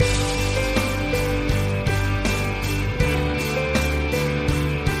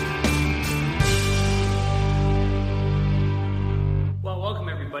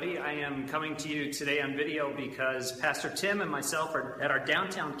coming to you today on video because Pastor Tim and myself are at our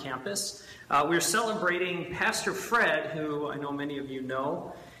downtown campus. We're celebrating Pastor Fred, who I know many of you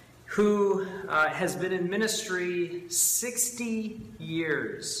know, who has been in ministry 60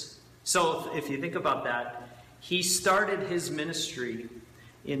 years. So if you think about that, he started his ministry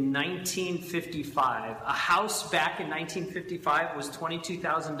in 1955. A house back in 1955 was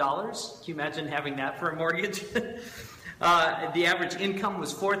 $22,000. Can you imagine having that for a mortgage? The average income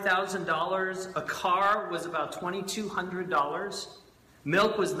was $4,000. A car was about $2,200.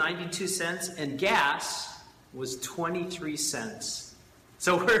 Milk was 92 cents, and gas was 23 cents.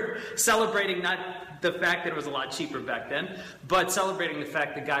 So we're celebrating not the fact that it was a lot cheaper back then, but celebrating the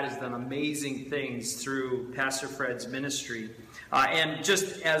fact that God has done amazing things through Pastor Fred's ministry. And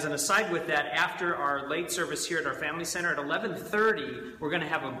just as an aside with that, after our late service here at our family center at 11:30, we're going to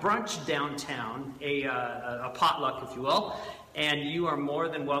have a brunch downtown, a potluck, if you will. And you are more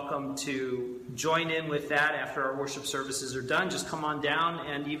than welcome to join in with that after our worship services are done. Just come on down,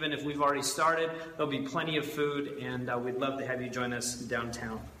 and even if we've already started, there'll be plenty of food, and we'd love to have you join us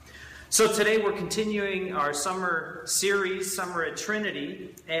downtown. So today we're continuing our summer series, Summer at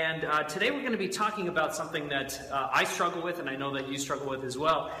Trinity, and today we're going to be talking about something that I struggle with, and I know that you struggle with as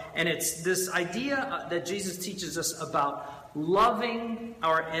well, and it's this idea that Jesus teaches us about loving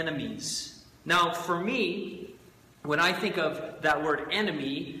our enemies. Now, for me, when I think of that word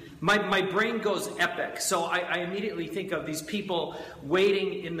enemy, my brain goes epic. So I immediately think of these people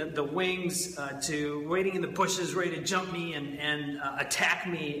waiting in the wings, waiting in the bushes, ready to jump me and attack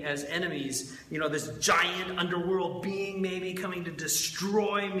me as enemies. You know, this giant underworld being maybe coming to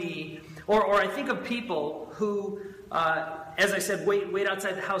destroy me. Or I think of people who, as I said, wait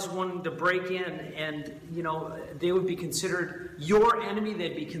outside the house wanting to break in, and, you know, they would be considered your enemy.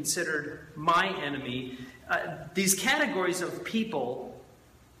 They'd be considered my enemy. These categories of people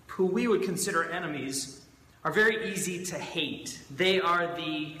who we would consider enemies are very easy to hate. They are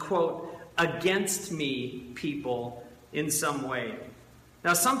the, quote, against me people in some way.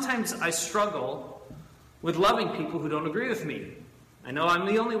 Now, sometimes I struggle with loving people who don't agree with me. I know I'm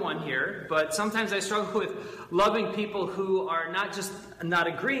the only one here, but sometimes I struggle with loving people who are not just not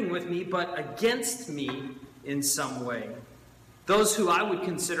agreeing with me, but against me in some way. Those who I would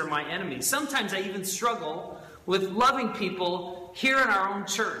consider my enemies. Sometimes I even struggle with loving people here in our own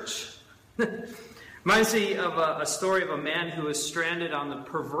church. Reminds me of a story of a man who was stranded on the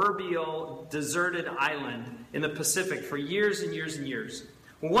proverbial deserted island in the Pacific for years and years and years.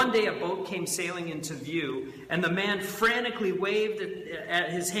 Well, one day a boat came sailing into view, and the man frantically waved at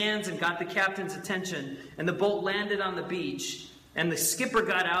his hands and got the captain's attention, and the boat landed on the beach, and the skipper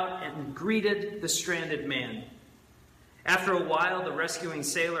got out and greeted the stranded man. After a while, the rescuing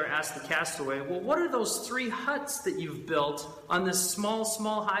sailor asked the castaway, well, what are those 3 huts that you've built on this small,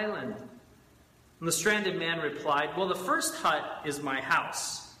 small island? And the stranded man replied, well, the first hut is my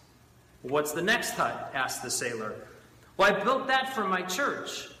house. What's the next hut? Asked the sailor. Well, I built that for my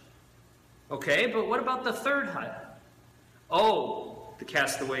church. Okay, but what about the 3rd hut? Oh, the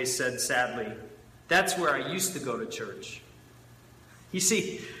castaway said sadly, that's where I used to go to church. You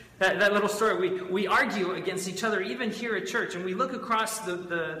see, that little story, we argue against each other even here at church, and we look across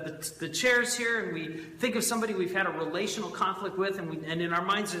the chairs here and we think of somebody we've had a relational conflict with, and in our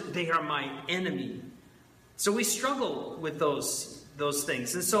minds they are my enemy. So we struggle with those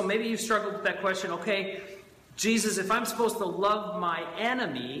things. And so maybe you've struggled with that question, okay, Jesus, if I'm supposed to love my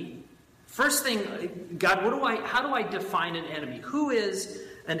enemy, first thing, God, how do I define an enemy? Who is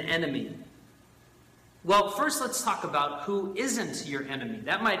an enemy? Well, first let's talk about who isn't your enemy.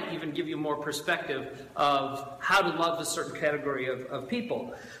 That might even give you more perspective of how to love a certain category of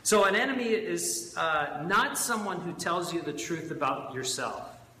people. So an enemy is not someone who tells you the truth about yourself.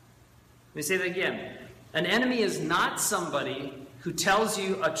 Let me say that again. An enemy is not somebody who tells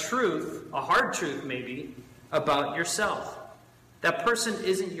you a truth, a hard truth maybe, about yourself. That person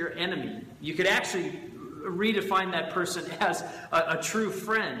isn't your enemy. You could actually redefine that person as a true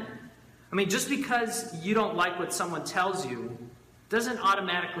friend. I mean, just because you don't like what someone tells you doesn't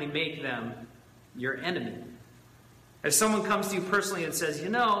automatically make them your enemy. If someone comes to you personally and says, you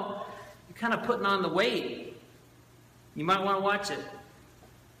know, you're kind of putting on the weight, you might want to watch it.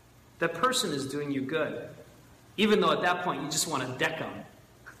 That person is doing you good. Even though at that point you just want to deck them.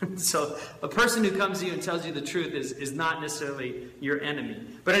 So a person who comes to you and tells you the truth is not necessarily your enemy.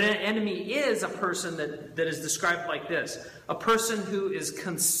 But an enemy is a person that is described like this. A person who is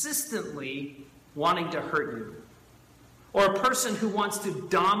consistently wanting to hurt you. Or a person who wants to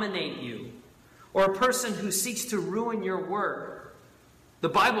dominate you. Or a person who seeks to ruin your work. The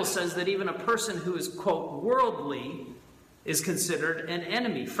Bible says that even a person who is, quote, worldly is considered an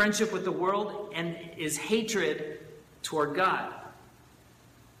enemy. Friendship with the world and is hatred toward God.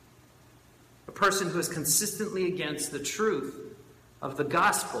 A person who is consistently against the truth of the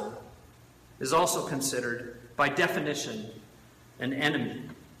gospel is also considered, by definition, an enemy.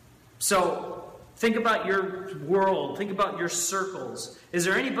 So, think about your world. Think about your circles. Is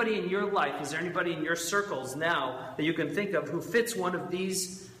there anybody in your life, is there anybody in your circles now that you can think of who fits one of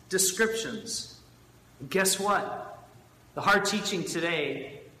these descriptions? And guess what? The hard teaching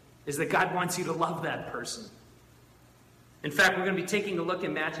today is that God wants you to love that person. In fact, we're going to be taking a look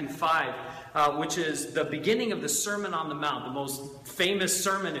in Matthew 5, which is the beginning of the Sermon on the Mount, the most famous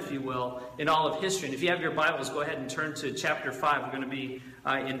sermon, if you will, in all of history. And if you have your Bibles, go ahead and turn to chapter 5. We're going to be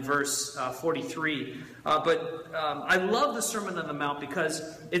in verse 43. But I love the Sermon on the Mount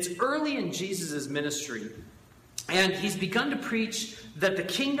because it's early in Jesus' ministry. And he's begun to preach that the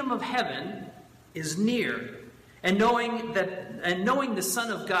kingdom of heaven is near. And knowing the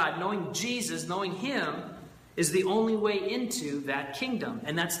Son of God, knowing Jesus, knowing him, is the only way into that kingdom.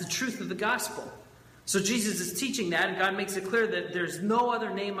 And that's the truth of the gospel. So Jesus is teaching that, and God makes it clear that there's no other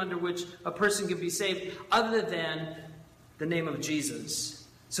name under which a person can be saved other than the name of Jesus.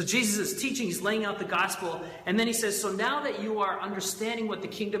 So Jesus is teaching, he's laying out the gospel, and then he says, so now that you are understanding what the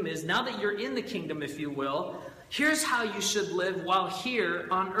kingdom is, now that you're in the kingdom, if you will, here's how you should live while here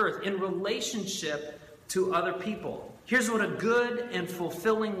on earth, in relationship to other people. Here's what a good and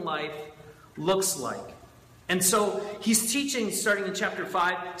fulfilling life looks like. And so he's teaching, starting in chapter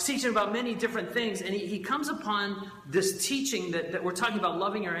 5, he's teaching about many different things, and he comes upon this teaching that we're talking about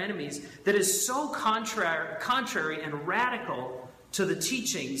loving our enemies that is so contrary and radical to the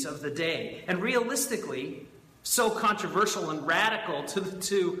teachings of the day, and realistically, so controversial and radical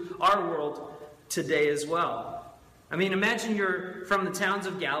to our world today as well. I mean, imagine you're from the towns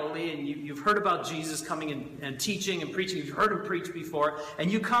of Galilee and you've heard about Jesus coming and teaching and preaching. You've heard him preach before,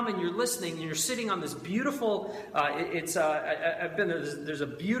 and you come and you're listening and you're sitting on this beautiful. I've been there. There's a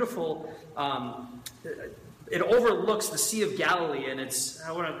beautiful. It overlooks the Sea of Galilee, and it's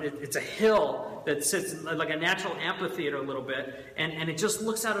a hill that sits like a natural amphitheater a little bit, and it just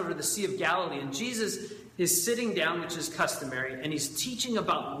looks out over the Sea of Galilee. And Jesus is sitting down, which is customary, and he's teaching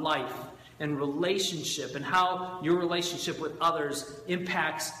about life and relationship, and how your relationship with others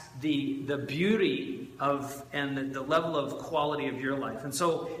impacts the beauty of and the level of quality of your life. And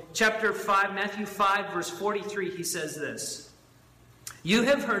so, chapter 5, Matthew 5, verse 43, he says this: "You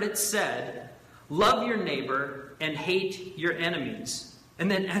have heard it said, love your neighbor and hate your enemies."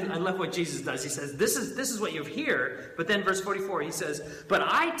 And I love what Jesus does. He says, this is what you hear. But then verse 44, he says, "But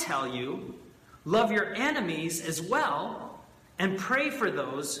I tell you, love your enemies as well, and pray for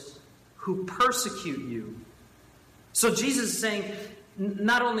those who persecute you." So Jesus is saying,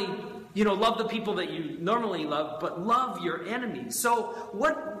 not only, love the people that you normally love, but love your enemies. So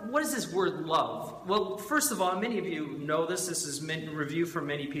what is this word love? Well, first of all, many of you know this. This is review for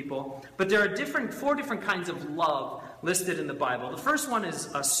many people. But there are 4 different kinds of love listed in the Bible. The first one is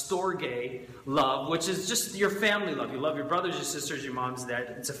a storge love, which is just your family love. You love your brothers, your sisters, your moms,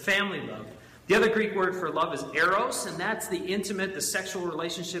 dad. It's a family love. The other Greek word for love is eros, and that's the intimate, the sexual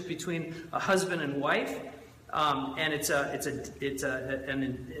relationship between a husband and wife. And it's an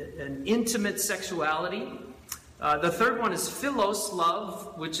intimate sexuality. The third one is philos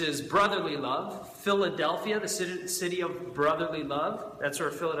love, which is brotherly love. Philadelphia, the city of brotherly love. That's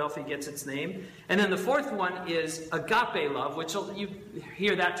where Philadelphia gets its name. And then the fourth one is agape love, which you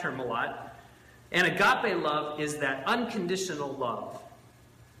hear that term a lot. And agape love is that unconditional love.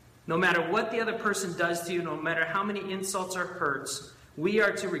 No matter what the other person does to you, no matter how many insults or hurts, we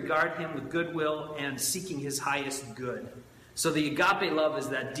are to regard him with goodwill and seeking his highest good. So the agape love is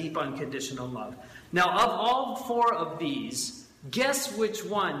that deep, unconditional love. Now, of all 4 of these, guess which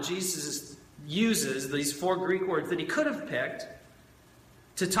one Jesus uses, these 4 Greek words that he could have picked,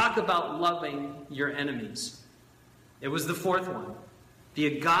 to talk about loving your enemies? It was the 4th one, the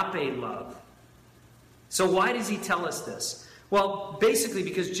agape love. So why does he tell us this? Well, basically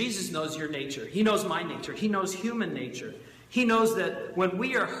because Jesus knows your nature. He knows my nature. He knows human nature. He knows that when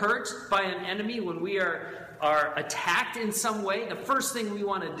we are hurt by an enemy, when we are attacked in some way, the first thing we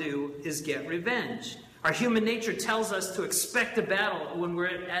want to do is get revenge. Our human nature tells us to expect a battle when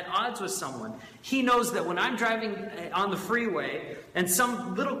we're at odds with someone. He knows that when I'm driving on the freeway and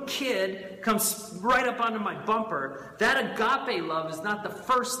some little kid comes right up onto my bumper, that agape love is not the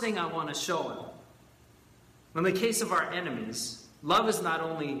first thing I want to show him. In the case of our enemies, love is not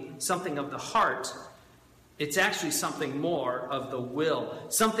only something of the heart, it's actually something more of the will,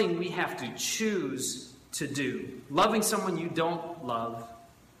 something we have to choose to do. Loving someone you don't love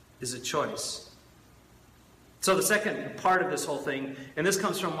is a choice. So the second part of this whole thing, and this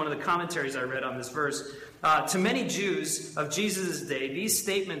comes from one of the commentaries I read on this verse, to many Jews of Jesus' day, these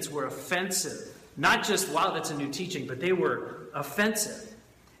statements were offensive. Not just, wow, that's a new teaching, but they were offensive.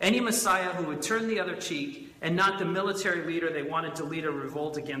 Any Messiah who would turn the other cheek and not the military leader they wanted to lead a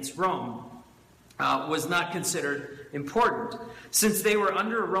revolt against Rome was not considered important. Since they were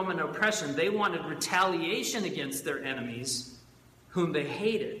under Roman oppression, they wanted retaliation against their enemies, whom they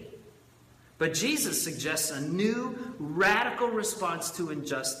hated. But Jesus suggests a new, radical response to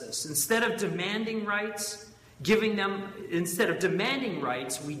injustice. Instead of demanding rights,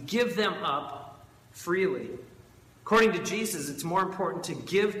 we give them up freely. According to Jesus, it's more important to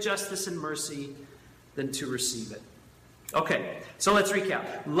give justice and mercy than to receive it. Okay, so let's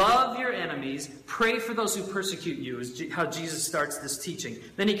recap. Love your enemies, pray for those who persecute you, is how Jesus starts this teaching.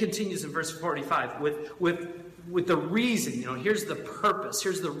 Then he continues in verse 45 with the reason, here's the purpose,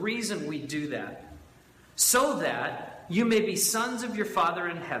 here's the reason we do that. So that you may be sons of your Father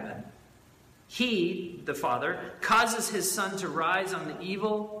in heaven. He, the Father, causes his sun to rise on the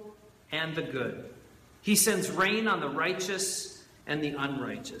evil and the good. He sends rain on the righteous and the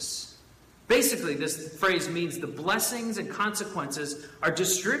unrighteous. Basically, this phrase means the blessings and consequences are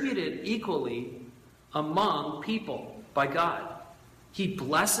distributed equally among people by God. He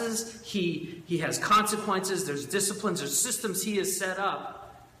blesses, he has consequences, there's disciplines, there's systems he has set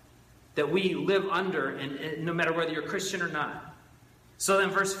up that we live under, and no matter whether you're Christian or not. So then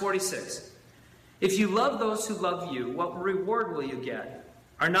verse 46, if you love those who love you, what reward will you get?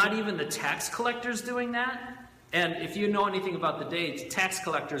 Are not even the tax collectors doing that? And if you know anything about the day, tax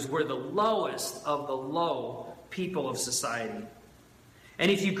collectors were the lowest of the low people of society.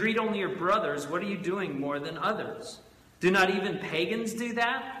 And if you greet only your brothers, what are you doing more than others? Do not even pagans do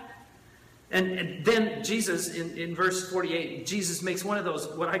that? And then Jesus, in verse 48, Jesus makes one of those,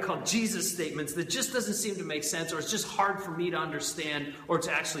 what I call Jesus statements, that just doesn't seem to make sense, or it's just hard for me to understand or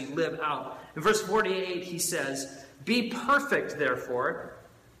to actually live out. In verse 48, he says, be perfect, therefore,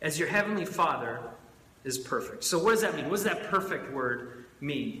 as your heavenly Father is perfect. So what does that mean? What does that perfect word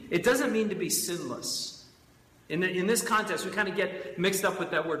mean? It doesn't mean to be sinless. In this context, we kind of get mixed up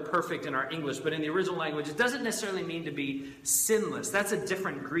with that word perfect in our English, but in the original language, it doesn't necessarily mean to be sinless. That's a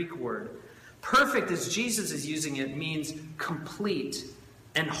different Greek word. Perfect, as Jesus is using it, means complete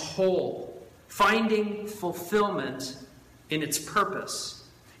and whole, finding fulfillment in its purpose.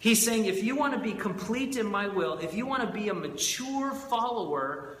 He's saying, if you want to be complete in my will, if you want to be a mature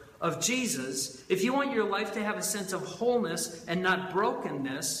follower of Jesus, if you want your life to have a sense of wholeness and not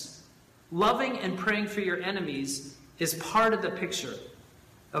brokenness, loving and praying for your enemies is part of the picture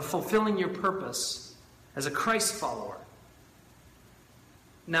of fulfilling your purpose as a Christ follower.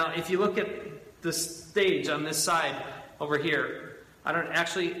 Now, if you look at the stage on this side over here, I don't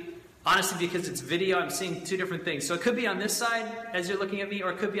actually, honestly, because it's video, I'm seeing two different things. So it could be on this side as you're looking at me,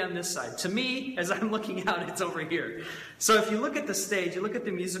 or it could be on this side. To me, as I'm looking out, it's over here. So if you look at the stage, you look at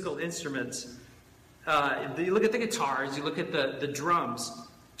the musical instruments, you look at the guitars, you look at the drums,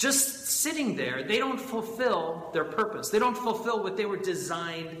 just sitting there, they don't fulfill their purpose. They don't fulfill what they were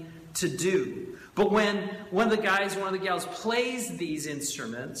designed to do. But when one of the guys, one of the gals plays these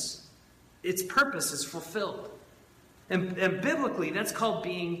instruments, its purpose is fulfilled. And biblically, that's called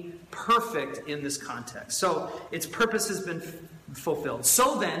being perfect in this context. So its purpose has been fulfilled.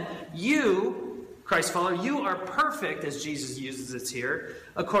 So then, you, Christ follower, you are perfect, as Jesus uses it here,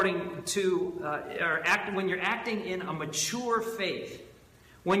 according to, when you're acting in a mature faith.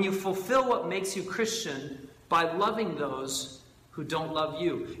 When you fulfill what makes you Christian by loving those who don't love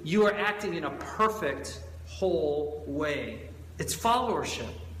you. You are acting in a perfect, whole way. It's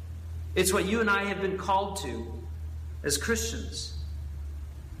followership. It's what you and I have been called to as Christians.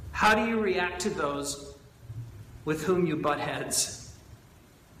 How do you react to those with whom you butt heads?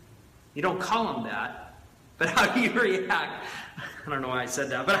 You don't call them that, but how do you react? I don't know why I said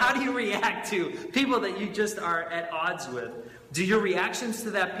that, but how do you react to people that you just are at odds with? Do your reactions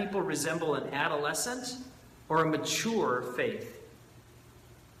to that people resemble an adolescent or a mature faith?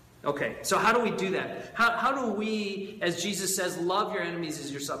 Okay, so how do we do that? How do we, as Jesus says, love your enemies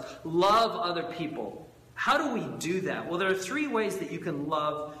as yourself, love other people? How do we do that? Well, there are three ways that you can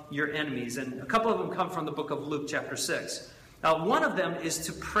love your enemies, and a couple of them come from the book of Luke chapter 6. One of them is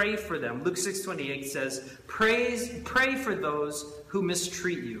to pray for them. Luke 6:28 says, pray for those who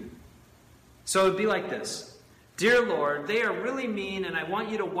mistreat you. So it would be like this. Dear Lord, they are really mean, and I want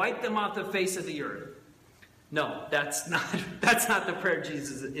you to wipe them off the face of the earth. No, that's not the prayer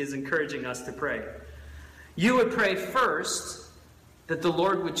Jesus is encouraging us to pray. You would pray first that the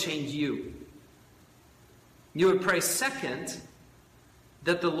Lord would change you. You would pray second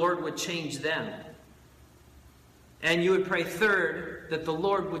that the Lord would change them. And you would pray, third, that the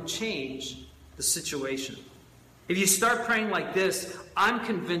Lord would change the situation. If you start praying like this, I'm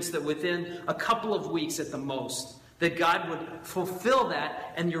convinced that within a couple of weeks at the most, that God would fulfill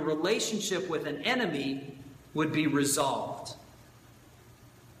that and your relationship with an enemy would be resolved.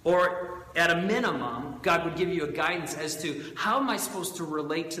 Or at a minimum, God would give you a guidance as to how am I supposed to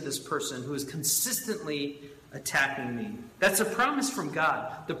relate to this person who is consistently attacking me. That's a promise from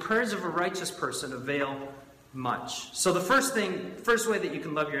God. The prayers of a righteous person avail much. So the first way that you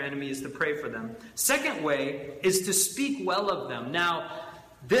can love your enemy is to pray for them. Second way is to speak well of them. Now,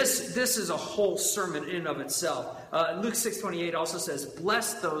 this is a whole sermon in and of itself. Luke 6:28 also says,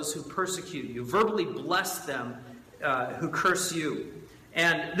 bless those who persecute you. Verbally bless them who curse you.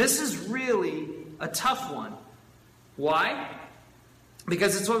 And this is really a tough one. Why?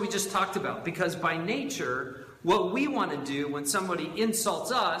 Because it's what we just talked about. Because by nature, what we want to do when somebody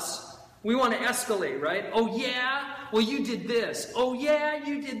insults us, we want to escalate, right? Oh yeah? Well, you did this. Oh yeah,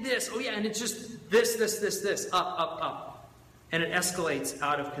 you did this. Oh yeah, and it's just this, up. And it escalates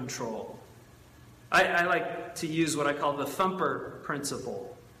out of control. I like to use what I call the thumper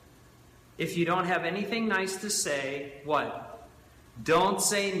principle. If you don't have anything nice to say, what? Don't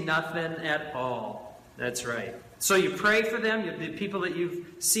say nothing at all. That's right. So you pray for them, the people that you've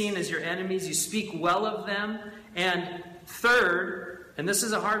seen as your enemies, you speak well of them. And third, and this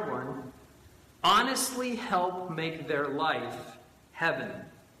is a hard one, honestly help make their life heaven.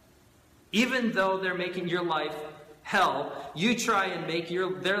 Even though they're making your life hell, you try and make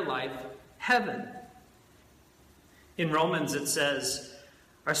their life heaven. In Romans it says,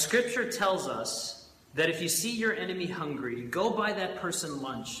 our scripture tells us that if you see your enemy hungry, go buy that person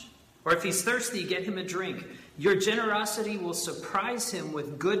lunch. Or if he's thirsty, get him a drink. Your generosity will surprise him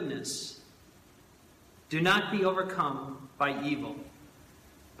with goodness. Do not be overcome by evil,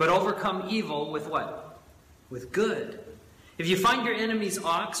 but overcome evil with what? With good. If you find your enemy's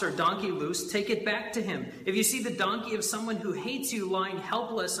ox or donkey loose, take it back to him. If you see the donkey of someone who hates you lying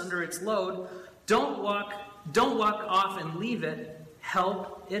helpless under its load, don't walk off and leave it.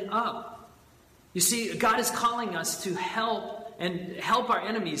 Help it up. You see, God is calling us to help our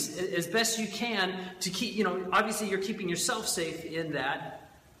enemies as best you can to keep, obviously you're keeping yourself safe in that,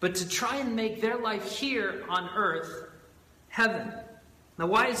 but to try and make their life here on earth heaven. Now,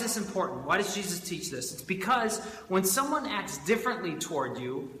 why is this important? Why does Jesus teach this? It's because when someone acts differently toward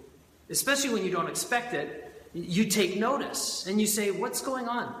you, especially when you don't expect it, you take notice and you say, what's going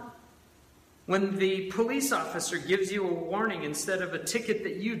on? When the police officer gives you a warning instead of a ticket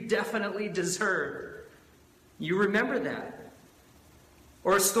that you definitely deserve, you remember that.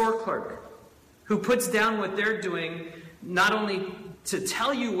 Or a store clerk who puts down what they're doing not only to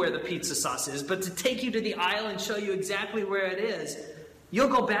tell you where the pizza sauce is, but to take you to the aisle and show you exactly where it is. You'll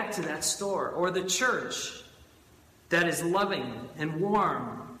go back to that store. Or the church that is loving and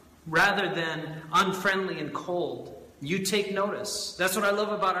warm rather than unfriendly and cold. You take notice. That's what I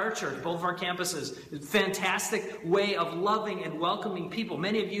love about our church, both of our campuses. It's a fantastic way of loving and welcoming people.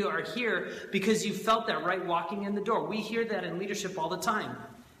 Many of you are here because you felt that right walking in the door. We hear that in leadership all the time.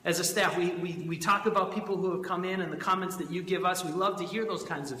 As a staff, we talk about people who have come in and the comments that you give us. We love to hear those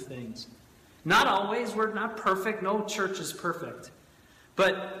kinds of things. Not always. We're not perfect. No church is perfect.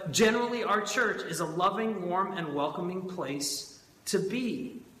 But generally, our church is a loving, warm, and welcoming place to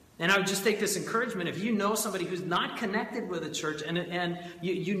be. And I would just take this encouragement. If you know somebody who's not connected with a church and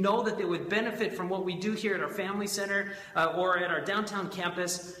you know that they would benefit from what we do here at our family center or at our downtown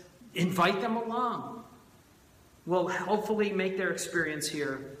campus, invite them along. We'll hopefully make their experience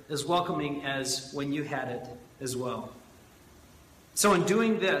here as welcoming as when you had it as well. So in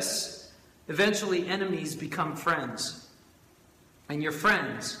doing this, eventually enemies become friends. And your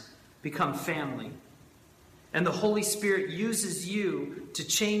friends become family. And the Holy Spirit uses you to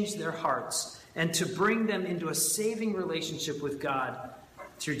change their hearts and to bring them into a saving relationship with God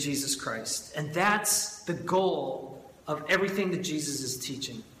through Jesus Christ. And that's the goal of everything that Jesus is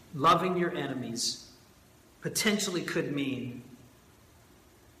teaching. Loving your enemies potentially could mean,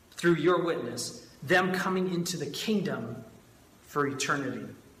 through your witness, them coming into the kingdom for eternity.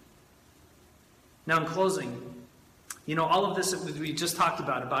 Now, in closing, all of this that we just talked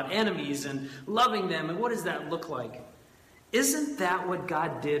about enemies and loving them, and what does that look like? Isn't that what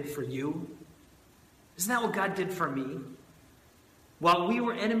God did for you? Isn't that what God did for me? While we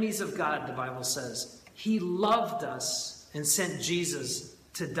were enemies of God, the Bible says, He loved us and sent Jesus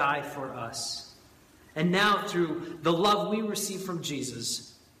to die for us. And now, through the love we receive from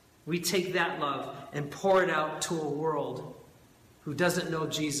Jesus, we take that love and pour it out to a world who doesn't know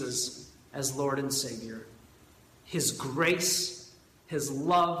Jesus as Lord and Savior. His grace, His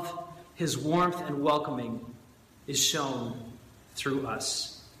love, His warmth and welcoming is shown through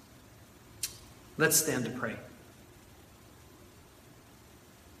us. Let's stand to pray.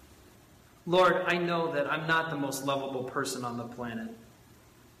 Lord, I know that I'm not the most lovable person on the planet.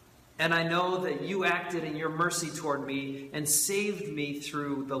 And I know that you acted in your mercy toward me and saved me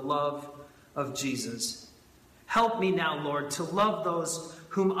through the love of Jesus. Help me now, Lord, to love those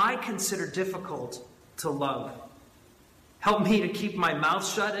whom I consider difficult to love. Help me to keep my mouth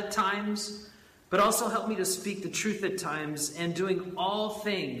shut at times, but also help me to speak the truth at times, and doing all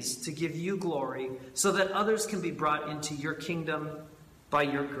things to give you glory, so that others can be brought into your kingdom by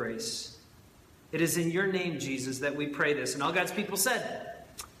your grace. It is in your name, Jesus, that we pray this. And all God's people said,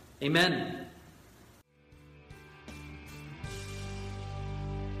 Amen.